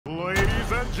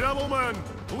gentlemen,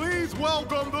 please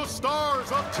welcome the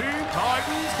stars of Teen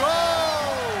Titans Go!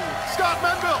 Scott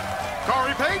Menville,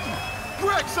 Corey Payton,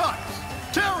 Greg Sykes,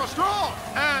 Tara Strong,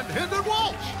 and Hendon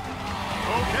Walsh.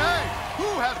 Okay,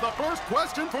 who has the first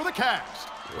question for the cast?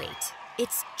 Wait,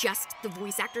 it's just the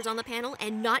voice actors on the panel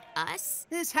and not us?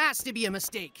 This has to be a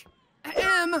mistake.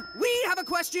 We have a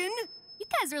question. You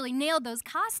guys really nailed those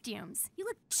costumes. You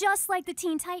look just like the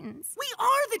Teen Titans. We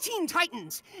are the Teen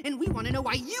Titans, and we want to know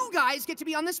why you guys get to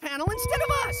be on this panel instead of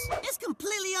us. It's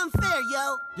completely unfair,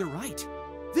 yo. You're right.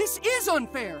 This is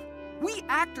unfair. We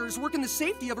actors work in the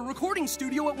safety of a recording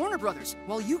studio at Warner Brothers,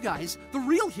 while you guys, the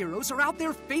real heroes, are out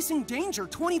there facing danger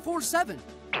 24/7.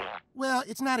 Well,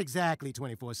 it's not exactly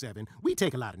 24/7. We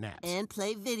take a lot of naps. And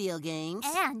play video games.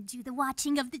 And do the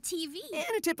watching of the TV.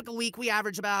 In a typical week, we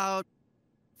average about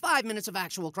 5 minutes of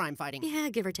actual crime fighting. Yeah,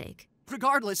 give or take.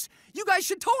 Regardless, you guys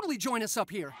should totally join us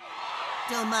up here.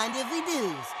 Don't mind if we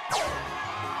do.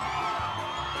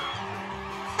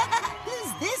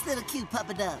 Who's this little cute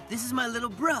puppet dove? This is my little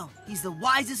bro. He's the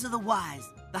wisest of the wise.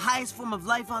 The highest form of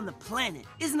life on the planet.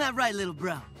 Isn't that right, little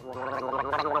bro? Whoa!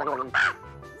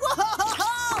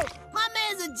 My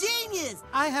man's a genius!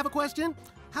 I have a question.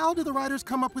 How do the writers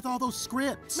come up with all those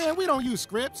scripts? Man, we don't use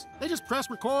scripts. They just press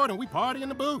record and we party in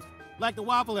the booth. Like the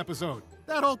waffle episode.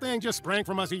 That whole thing just sprang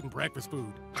from us eating breakfast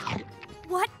food.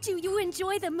 What do you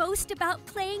enjoy the most about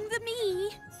playing the me?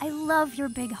 I love your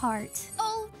big heart.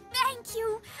 Oh, thank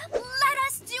you. Let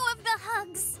us do of the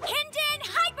hugs. Hendon,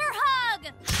 hyper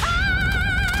hug!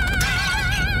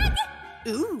 Hug!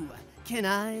 Ooh, can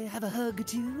I have a hug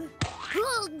too?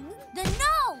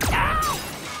 No!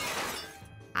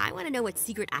 I want to know what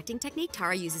secret acting technique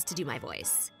Tara uses to do my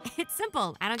voice. It's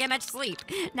simple. I don't get much sleep.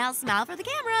 Now smile for the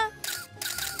camera.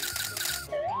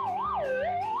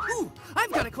 Ooh,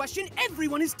 I've got a question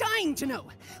everyone is dying to know.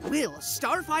 Will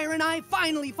Starfire and I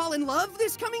finally fall in love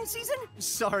this coming season?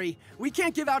 Sorry, we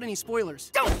can't give out any spoilers.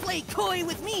 Don't play coy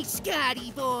with me,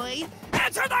 Scotty boy.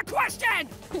 Answer the question!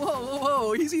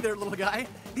 Whoa, easy there, little guy.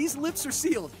 These lips are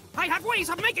sealed. I have ways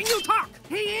of making you talk.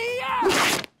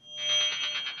 Yeah!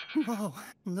 Whoa,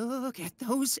 look at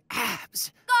those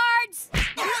abs.